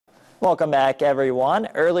Welcome back, everyone.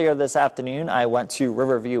 Earlier this afternoon, I went to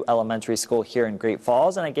Riverview Elementary School here in Great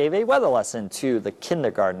Falls, and I gave a weather lesson to the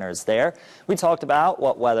kindergartners there. We talked about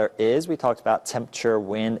what weather is. We talked about temperature,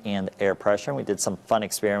 wind, and air pressure, and we did some fun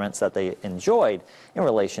experiments that they enjoyed in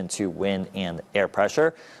relation to wind and air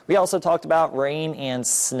pressure. We also talked about rain and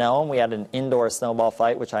snow, and we had an indoor snowball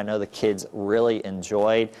fight, which I know the kids really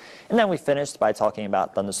enjoyed. And then we finished by talking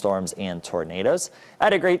about thunderstorms and tornadoes. I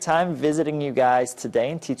had a great time visiting you guys today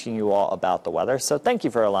and teaching you all about the weather. So thank you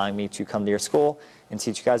for allowing me to come to your school and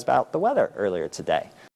teach you guys about the weather earlier today.